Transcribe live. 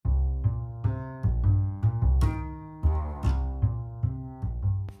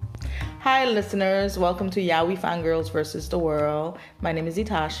Hi, listeners. Welcome to Yaoi Fangirls versus the World. My name is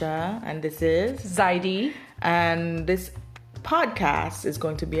Itasha, and this is Zaidi. And this podcast is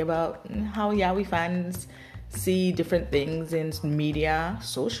going to be about how Yaoi fans see different things in media,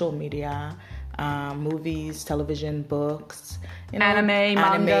 social media, movies, television, books, anime,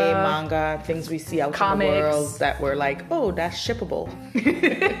 manga, things we see out comics. In the world that we're like, oh, that's shippable.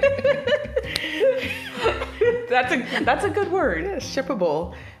 That's a good word. Yeah,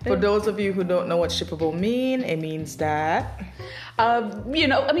 shippable. For those of you who don't know what shippable mean, it means that...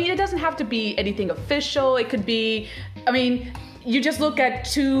 it doesn't have to be anything official. It could be, you just look at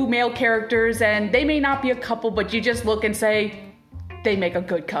two male characters and they may not be a couple, but you just look and say, they make a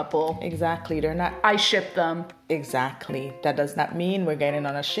good couple. Exactly. They're not... I ship them. Exactly. That does not mean we're getting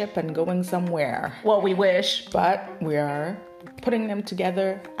on a ship and going somewhere. Well, we wish. But we are putting them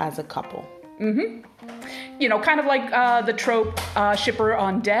together as a couple. Mm-hmm. Kind of like the trope shipper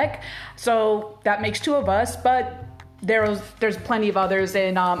on deck. So that makes two of us, but there's plenty of others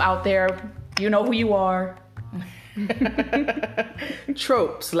and out there. You know who you are.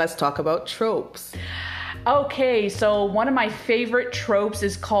 Tropes. Let's talk about tropes. Okay, so one of my favorite tropes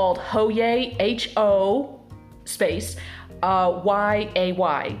is called Hoye, H-O space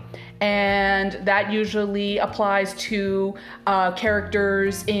Y-A-Y. And that usually applies to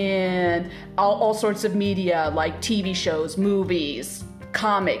characters in all sorts of media, like TV shows, movies,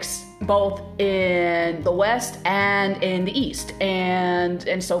 comics, both in the West and in the East,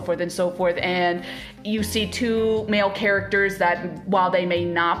 and so forth and so forth. And you see two male characters that, while they may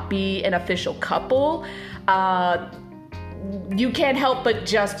not be an official couple, you can't help but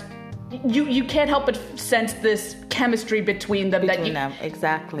just... You can't help but sense this chemistry between them.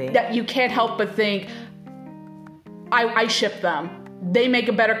 Exactly. That you can't help but think, I ship them. They make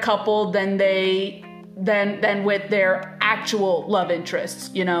a better couple than with their actual love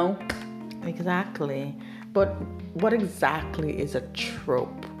interests, Exactly. But what exactly is a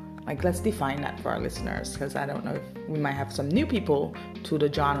trope? Let's define that for our listeners, because I don't know if we might have some new people to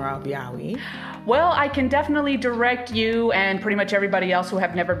the genre of yaoi. Well, I can definitely direct you and pretty much everybody else who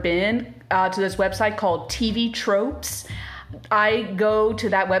have never been to this website called TV Tropes. I go to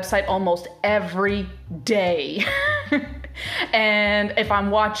that website almost every day. And if I'm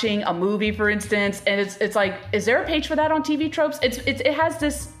watching a movie, for instance, and it's like, is there a page for that on TV Tropes? It has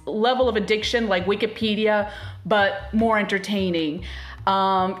this level of addiction like Wikipedia, but more entertaining.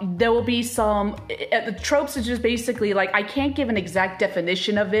 There will be some... The tropes is just basically I can't give an exact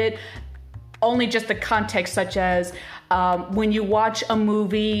definition of it, only just the context, such as when you watch a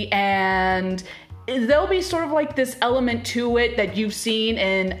movie and there'll be sort of this element to it that you've seen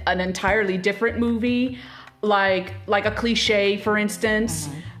in an entirely different movie, like a cliche, for instance.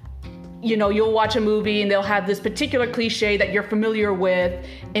 Mm-hmm. You'll watch a movie and they'll have this particular cliche that you're familiar with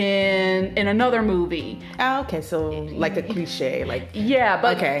in another movie. Oh, okay, so a cliche, yeah,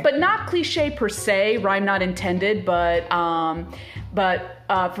 but okay. But not cliche per se, rhyme not intended, but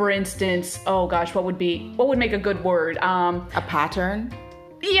for instance, oh gosh, what would make a good word? A pattern?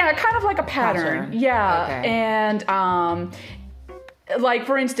 Yeah, kind of like a pattern. Yeah, okay. And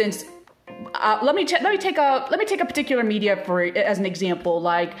for instance, let me take a particular media as an example.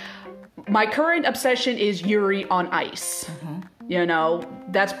 My current obsession is Yuri on Ice.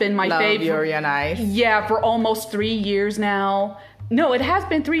 Mm-hmm. That's been my favorite. Yuri on Ice. Yeah, for almost 3 years now. No, it has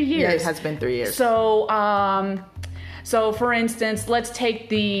been 3 years. Yeah, it has been 3 years. So for instance, let's take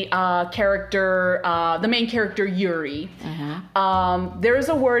the the main character Yuri. Mm-hmm. There is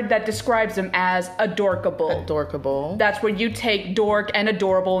a word that describes him as adorkable. Adorkable. That's where you take dork and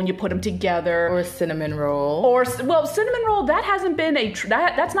adorable and you put them together. Or cinnamon roll. Cinnamon roll, that hasn't been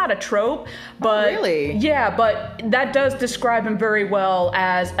that's not a trope. But really? Yeah, but that does describe him very well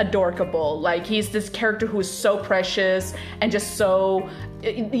as adorkable. He's this character who is so precious and just so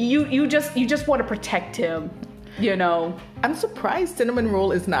you just want to protect him. I'm surprised cinnamon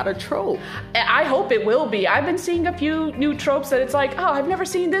roll is not a trope. I hope it will be. I've been seeing a few new tropes that it's I've never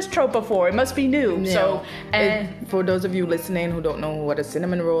seen this trope before. It must be new. Yeah. So, for those of you listening who don't know what a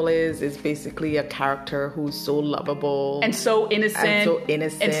cinnamon roll is, it's basically a character who's so lovable and so innocent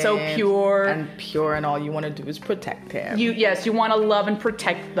and so pure and all you want to do is protect him. You want to love and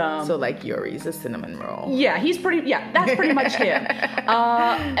protect them. So Yuri's a cinnamon roll. Yeah, that's pretty much him.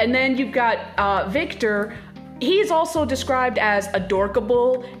 And then you've got Victor. He's also described as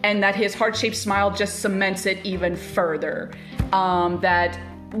adorkable, and that his heart-shaped smile just cements it even further. That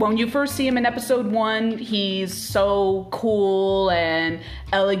when you first see him in episode 1, he's so cool and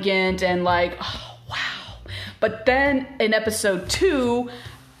elegant and oh, wow. But then in episode 2,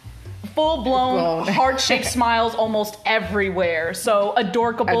 full-blown heart-shaped smiles almost everywhere. So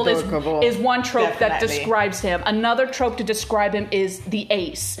adorkable. Is one trope that describes him. Another trope to describe him is the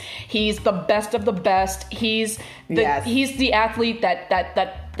ace. He's the best of the best. He's the athlete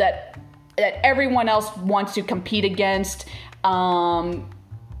that everyone else wants to compete against. Pretty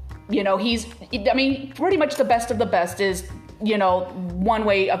much the best of the best is, one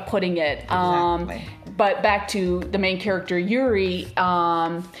way of putting it. Exactly. But back to the main character, Yuri,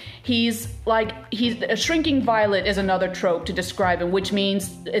 he's a shrinking violet is another trope to describe him, which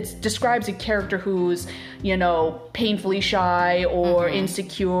means it describes a character who's, painfully shy or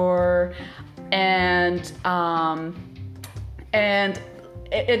insecure, and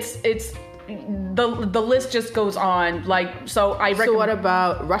it's the list just goes on. So what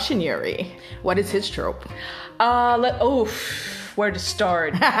about Russian Yuri? What is his trope? Where to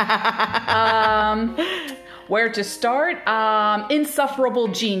start? Insufferable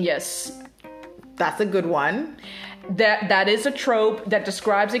genius. That's a good one. That is a trope that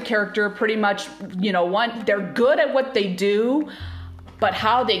describes a character pretty much, they're good at what they do, but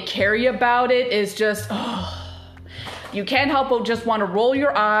how they carry about it is just, you can't help but just want to roll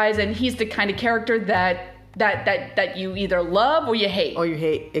your eyes, and he's the kind of character that you either love or you hate.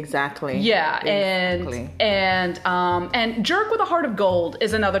 Exactly. Yeah, exactly. And jerk with a heart of gold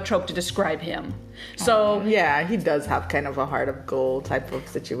is another trope to describe him. So yeah, he does have kind of a heart of gold type of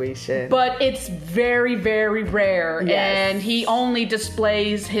situation. But it's very, very rare, yes. And he only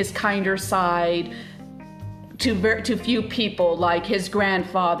displays his kinder side to few people, like his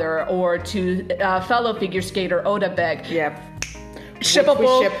grandfather, or to fellow figure skater Oda Beck. Yep.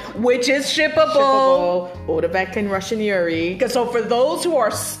 Which is shippable. Oda Beck and Russian Yuri. So for those who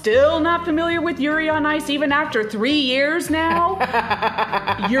are still not familiar with Yuri on Ice, even after 3 years now,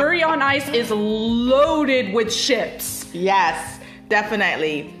 Yuri on Ice is loaded with ships. Yes,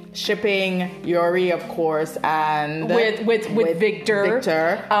 definitely. Shipping Yuri, of course, and with Victor.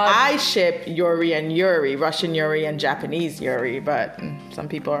 I ship Yuri and Yuri, Russian Yuri and Japanese Yuri, but some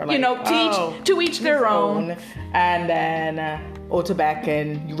people are like, to each their own. And then Otobek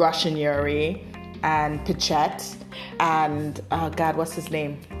and Russian Yuri and Pichette and what's his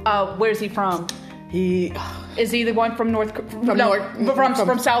name? Where's he from? Is he the one from South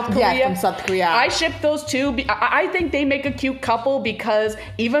Korea? Yeah, from South Korea. I ship those two. I think they make a cute couple because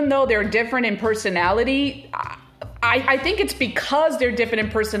even though they're different in personality, I think it's because they're different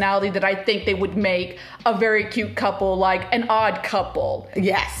in personality that I think they would make a very cute couple, like an odd couple.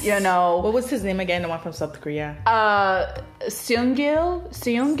 Yes. What was his name again? The one from South Korea? Seungil, yes.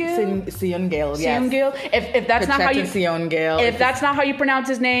 Seungil. If that's not how you Seungil. If that's not how you pronounce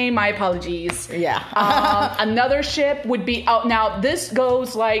his name, my apologies. Yeah. Another ship would be now this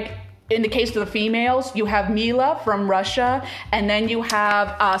goes like in the case of the females, you have Mila from Russia, and then you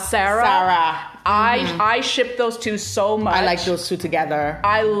have Sarah. I ship those two so much. I like those two together.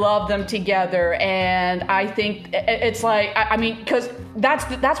 I love them together, and I think it's like because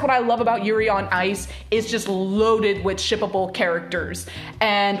that's what I love about Yuri on Ice. It's just loaded with shippable characters,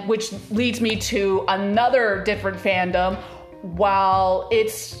 and which leads me to another different fandom. While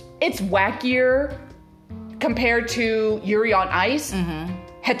it's wackier compared to Yuri on Ice,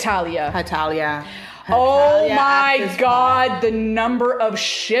 Hetalia. Oh my God, the number of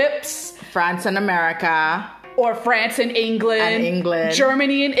ships. France and America. Or France and England.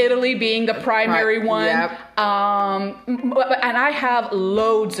 Germany and Italy being the primary one. Yep. And I have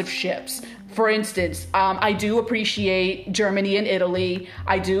loads of ships. For instance, I do appreciate Germany and Italy.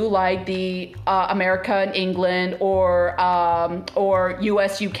 I do like the America and England, or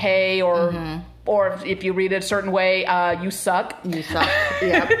US, UK, or if you read it a certain way, you suck. You suck.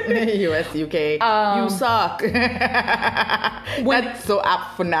 Yep. US, UK. You suck. That's so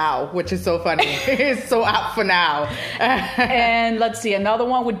apt for now, which is so funny. It's so apt for now. And let's see, another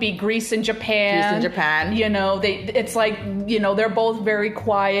one would be Greece and Japan. It's like, they're both very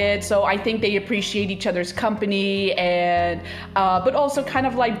quiet, so I think they appreciate each other's company, and but also kind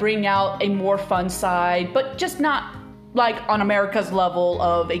of like bring out a more fun side, but just not like on America's level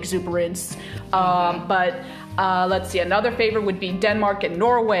of exuberance. But let's see, another favorite would be Denmark and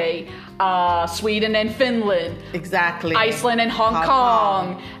Norway, Sweden and Finland. Exactly. Iceland and Hong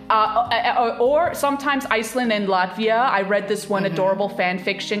Kong. Or sometimes Iceland and Latvia. I read this one adorable fan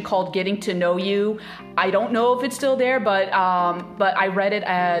fiction called Getting to Know You. I don't know if it's still there, but I read it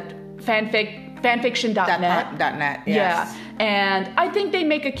at fanfiction.net. .net, yes. Yeah. And I think they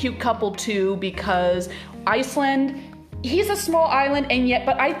make a cute couple too, because Iceland, he's a small island,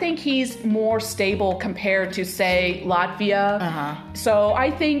 but I think he's more stable compared to, say, Latvia. So I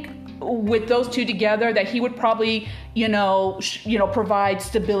think with those two together, that he would probably, provide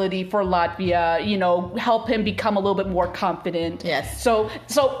stability for Latvia, help him become a little bit more confident. Yes. So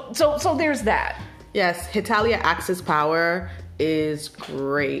there's that. Yes, Hitalia Axis Power is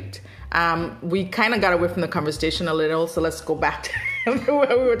great. We kind of got away from the conversation a little, so let's go back to what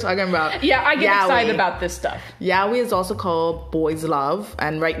we were talking about. Yeah, I get excited about this stuff. Yaoi is also called boys love,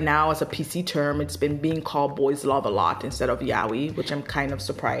 and right now as a PC term, it's been being called boys love a lot instead of yaoi, which I'm kind of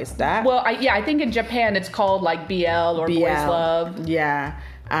surprised at. Well, I think in Japan it's called like BL or boys love. Yeah.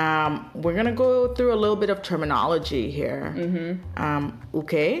 We're going to go through a little bit of terminology here.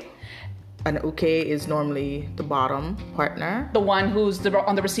 Uke. An uke is normally the bottom partner. The one who's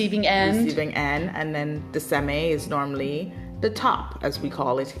on the receiving end. And then the seme is normally the top, as we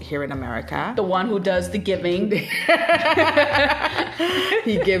call it here in America. The one who does the giving.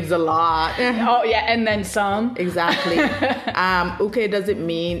 He gives a lot. Oh, yeah, and then some. Exactly. Uke doesn't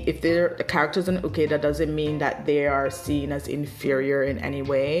mean, if they're the characters in uke, that doesn't mean that they are seen as inferior in any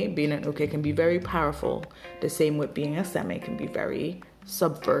way. Being an uke can be very powerful. The same with being a seme can be very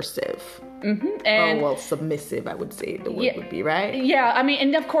subversive. And submissive, I would say the word would be, right? Yeah, I mean,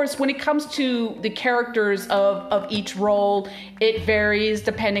 and of course, when it comes to the characters of each role, it varies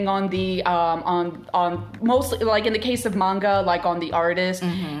depending on the on mostly, like in the case of manga, like on the artist.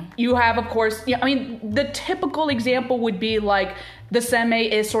 You have, of course, the typical example would be like the seme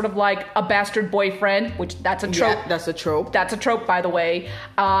is sort of like a bastard boyfriend, which that's a trope. Yeah, that's a trope. That's a trope, by the way.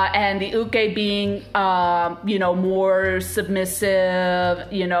 And the uke being, more submissive,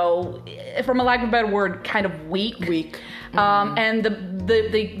 from a lack of a better word, kind of weak. And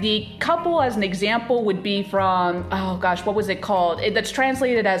the couple, as an example, would be from, what was it called? That's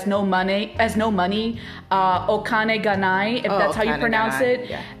translated as no money, okane ganai, if that's how you pronounce it.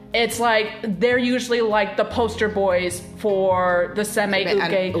 Yeah. It's like they're usually like the poster boys for the seme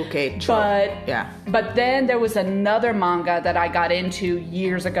uke. But then there was another manga that I got into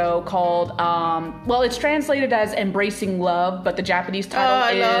years ago called it's translated as Embracing Love, but the Japanese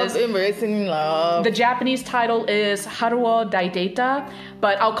title is Embracing Love. The Japanese title is Haruo Daideita,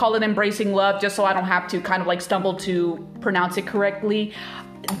 but I'll call it Embracing Love just so I don't have to kind of like stumble to pronounce it correctly.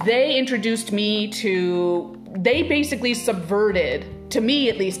 They introduced me to, they basically subverted, to me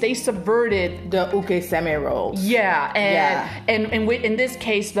at least, they subverted the uke seme roles. Yeah, and in this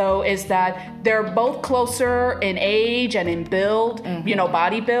case though, is that they're both closer in age and in build,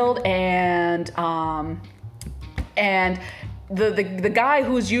 body build, and the guy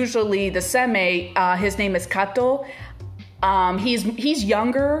who's usually the seme, his name is Kato. He's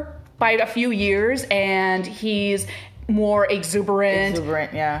younger by a few years, and he's more exuberant,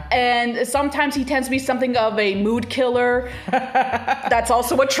 yeah. And sometimes he tends to be something of a mood killer. That's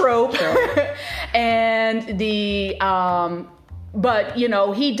also a trope. Sure. And but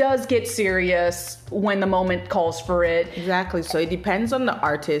he does get serious when the moment calls for it. Exactly. So it depends on the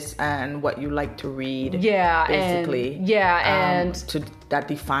artist and what you like to read. Yeah, basically. That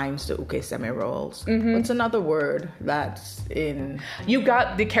defines the uke seme roles. What's another word that's in? You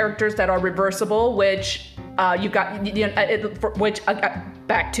got the characters that are reversible, which you got,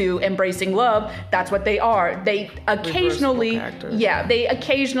 back to Embracing Love. That's what they are. They occasionally,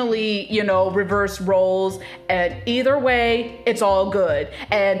 reverse roles, and either way, it's all good.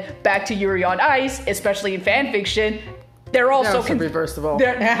 And back to Yuri on Ice, especially in fan fiction. They're also reversible.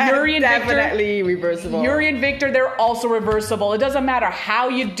 Yuri and definitely reversible. Yuri and Victor, they're also reversible. It doesn't matter how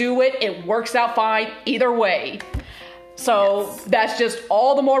you do it. It works out fine either way. So that's just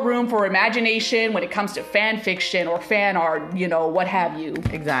all the more room for imagination when it comes to fan fiction or fan art, what have you.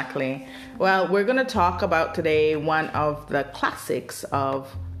 Exactly. Well, we're going to talk about today one of the classics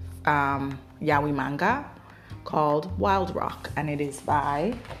of yaoi manga called Wild Rock. And it is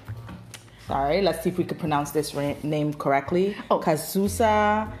by... Sorry, let's see if we could pronounce this name correctly.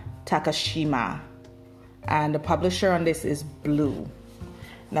 Kazusa Takashima. And the publisher on this is Blue.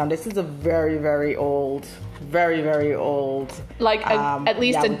 Now, this is a very, very old, like at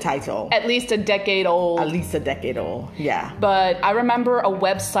least a title. At least a decade old. Yeah. But I remember a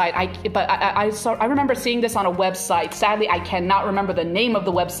website. I remember seeing this on a website. Sadly, I cannot remember the name of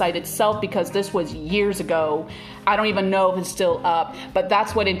the website itself because this was years ago. I don't even know if it's still up. But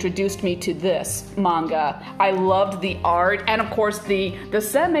that's what introduced me to this manga. I loved the art, and of course the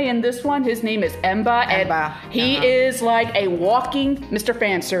seme in this one. His name is Emba. And he is like a walking Mr.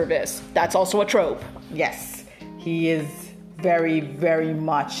 Fan Service. That's also a trope. Yes, he is very, very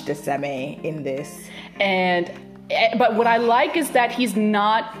much the seme in this. But what I like is that he's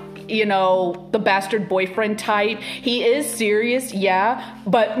not, the bastard boyfriend type. He is serious,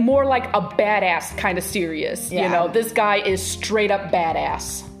 but more like a badass kind of serious. Yeah. This guy is straight up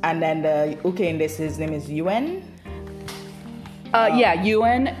badass. And then the Uke in this, his name is Yuen. Yeah,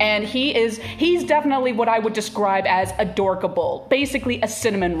 Ewan, and he's definitely what I would describe as adorkable. Basically a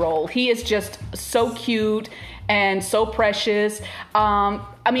cinnamon roll. He is just so cute and so precious.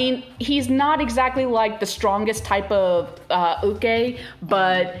 I mean, he's not exactly like the strongest type of Uke,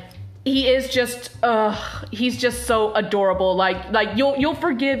 but he is just he's just so adorable. Like you'll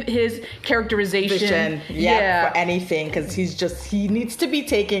forgive his characterization. For anything, because he needs to be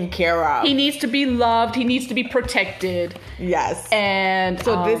taken care of. He needs to be loved. He needs to be protected. Yes. And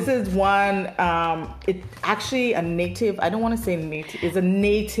so this is one. It's actually a native. I don't want to say native. It's a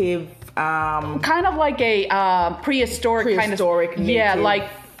native. Kind of like a prehistoric kind of native. Yeah, like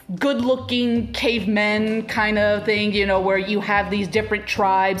good-looking cavemen kind of thing, you know, where you have these different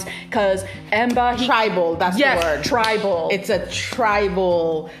tribes, because Emba... Tribal, that's the word. Tribal. It's a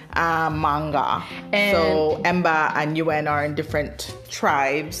tribal manga. And so Emba and Yuen are in different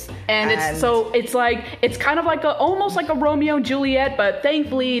tribes. And it's kind of like almost like a Romeo and Juliet, but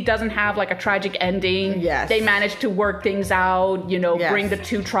thankfully it doesn't have like a tragic ending. Yes. They managed to work things out, you know, bring the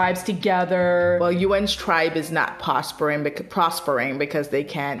two tribes together. Well, Yuen's tribe is not prospering because they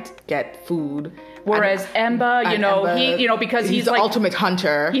can't get food. Whereas Emba, because he's the ultimate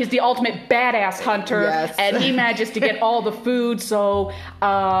hunter. He's the ultimate badass hunter, and he manages to get all the food. So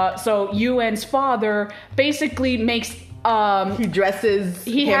Yuen's father basically makes he dresses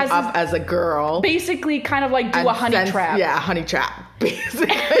him up as a girl, basically kind of like do a honey trap. Yeah, a honey trap. Basically,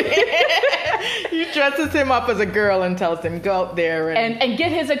 he dresses him up as a girl and tells him go out there and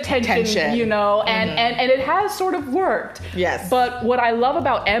get his attention. You know, and it has sort of worked. Yes. But what I love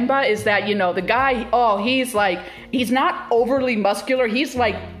about Emba is that, you know, the guy, he's not overly muscular. He's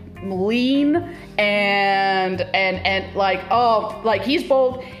like lean and like he's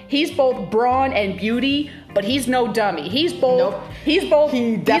both brawn and beauty, but he's no dummy. He's both. Nope.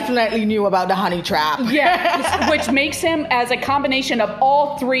 He definitely knew about the honey trap. Yeah, which makes him as a combination of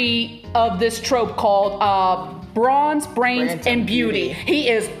all three of this trope called bronze, brains, and beauty. He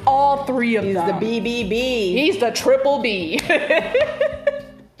is all three of them. He's the BBB. He's the triple B.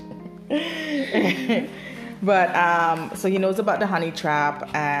 But so he knows about the honey trap,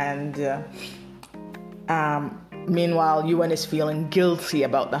 and meanwhile Yuen is feeling guilty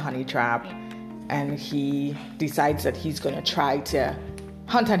about the honey trap, and he decides that he's going to try to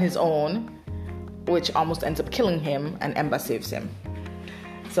hunt on his own, which almost ends up killing him, and Emba saves him.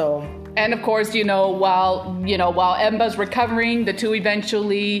 So, and of course, while Emba's recovering, the two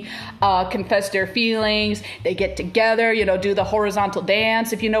eventually confess their feelings. They get together, do the horizontal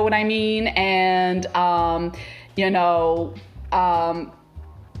dance, if you know what I mean, and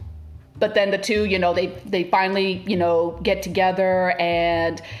but then the two, they finally, get together,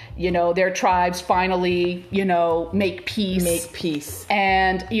 and, their tribes finally, make peace.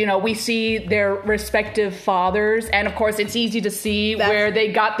 And, we see their respective fathers. And of course, it's easy to see where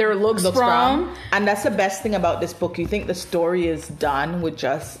they got their looks from. And that's the best thing about this book. You think the story is done with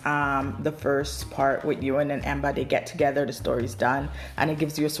just the first part with Yuen and Emba. They get together, the story's done. And it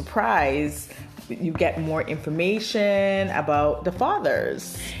gives you a surprise. You get more information about the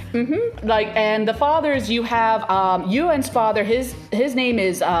fathers. Mm-hmm. And the fathers, you have Yuen's father. His name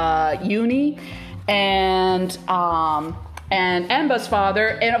is Uni, and Emba's father.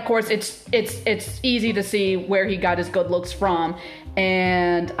 And of course, it's easy to see where he got his good looks from.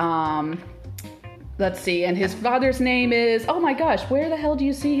 And let's see. And his father's name is, oh my gosh, where the hell do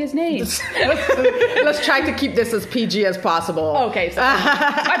you see his name? Let's try to keep this as PG as possible. Okay, so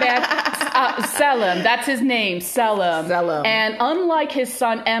my bad. Selim, that's his name, Selim. And unlike his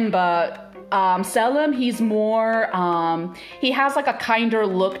son Emba, Selim, he's more, he has like a kinder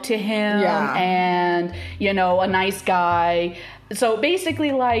look to him, and, a nice guy. So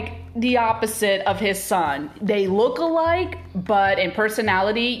basically like the opposite of his son. They look alike, but in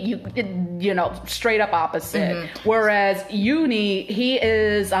personality, straight up opposite. Mm-hmm. Whereas Uni, he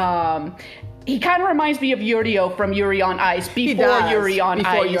is, he kind of reminds me of Yurio from Yuri on Ice before Yuri on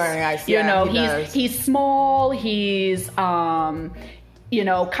Ice. He's small, he's kind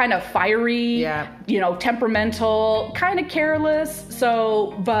of fiery, temperamental, kind of careless.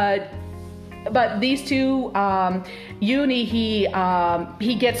 So, but these two, Uni, he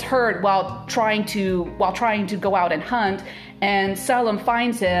gets hurt while trying to go out and hunt, and Selim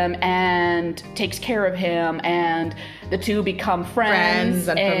finds him and takes care of him, and the two become friends.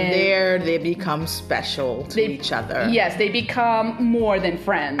 And from there, they become special to each other. Yes, they become more than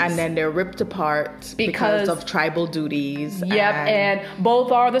friends. And then they're ripped apart because of tribal duties. Yep, and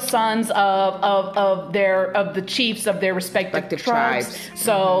both are the sons of the chiefs of their respective tribes.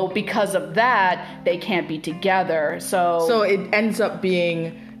 So because of that, they can't be together. So it ends up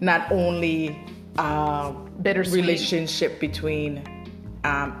being not only bittersweet relationship between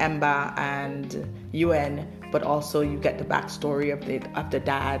Emba and Yuen, but also you get the backstory of the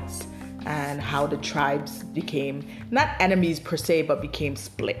dads and how the tribes became not enemies per se, but became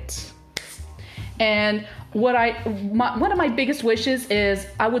split. And one of my biggest wishes is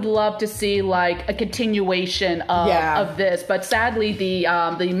I would love to see like a continuation of this, but sadly the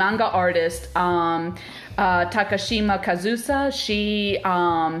manga artist Takashima Kazusa, she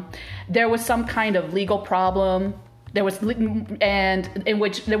there was some kind of legal problem. And in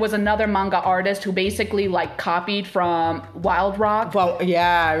which there was another manga artist who basically like copied from Wild Rock. Well,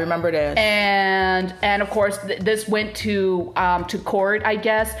 yeah, I remember this. And of course this went to court, I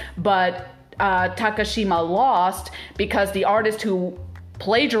guess, but Takashima lost because the artist who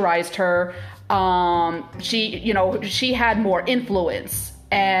plagiarized her, she had more influence,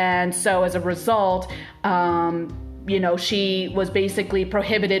 and so as a result, she was basically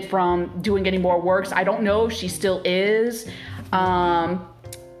prohibited from doing any more works. I don't know if she still is.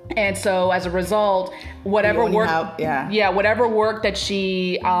 And so as a result, whatever work that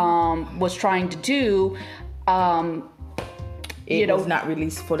she was trying to do, it was not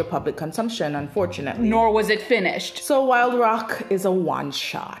released for the public consumption, unfortunately. Nor was it finished. So Wild Rock is a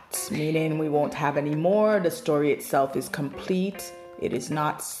one-shot, meaning we won't have any more. The story itself is complete. It is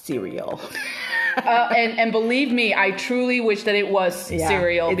not serial. And believe me, I truly wish that it was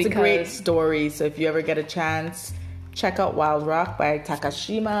serial. It's a great story. So if you ever get a chance, check out Wild Rock by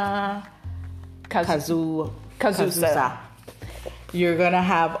Takashima Kazusa. We're gonna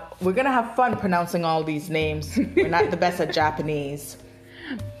have fun pronouncing all these names. We're not the best at Japanese.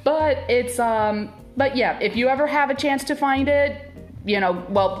 But it's but yeah, if you ever have a chance to find it,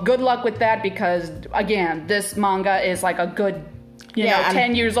 good luck with that, because again, this manga is like a good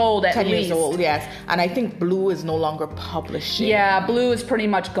 10 years old at least. 10 years old, yes. And I think Blue is no longer publishing. Yeah, Blue is pretty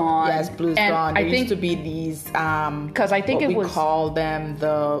much gone. Yes, Blue's gone. There used to be these, because I think we call them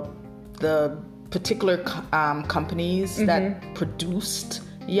the particular companies that produced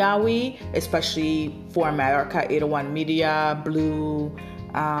yaoi, especially for America, 801 Media, Blue,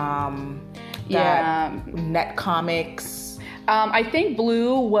 Net Comics. I think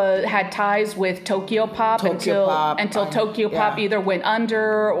Blue had ties with Tokyo Pop until Tokyo Pop either went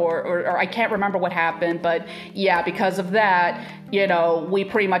under or I can't remember what happened, but yeah, because of that, we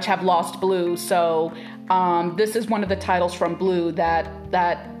pretty much have lost Blue. So this is one of the titles from Blue that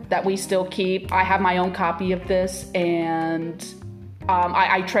we still keep. I have my own copy of this, and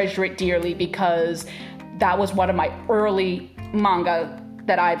I treasure it dearly because that was one of my early manga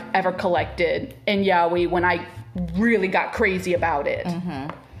that I've ever collected in yaoi when I really got crazy about it.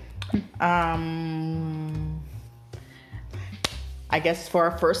 I guess for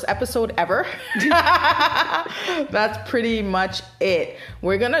our first episode ever, that's pretty much it.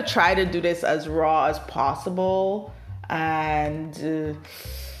 We're gonna try to do this as raw as possible, and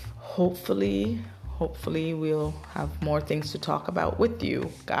hopefully we'll have more things to talk about with you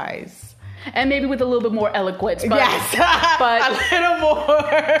guys. And maybe with a little bit more eloquence. But, yes, but a little more.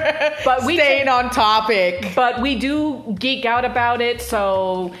 But we staying on topic. But we do geek out about it,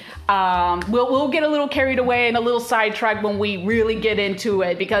 so we'll get a little carried away and a little sidetracked when we really get into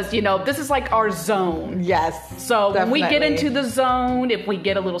it, because this is like our zone. Yes. So definitely. When we get into the zone, if we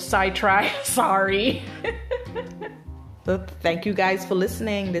get a little sidetracked, sorry. So thank you guys for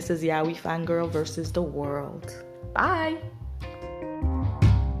listening. This is Yaoi Fangirl versus the World. Bye.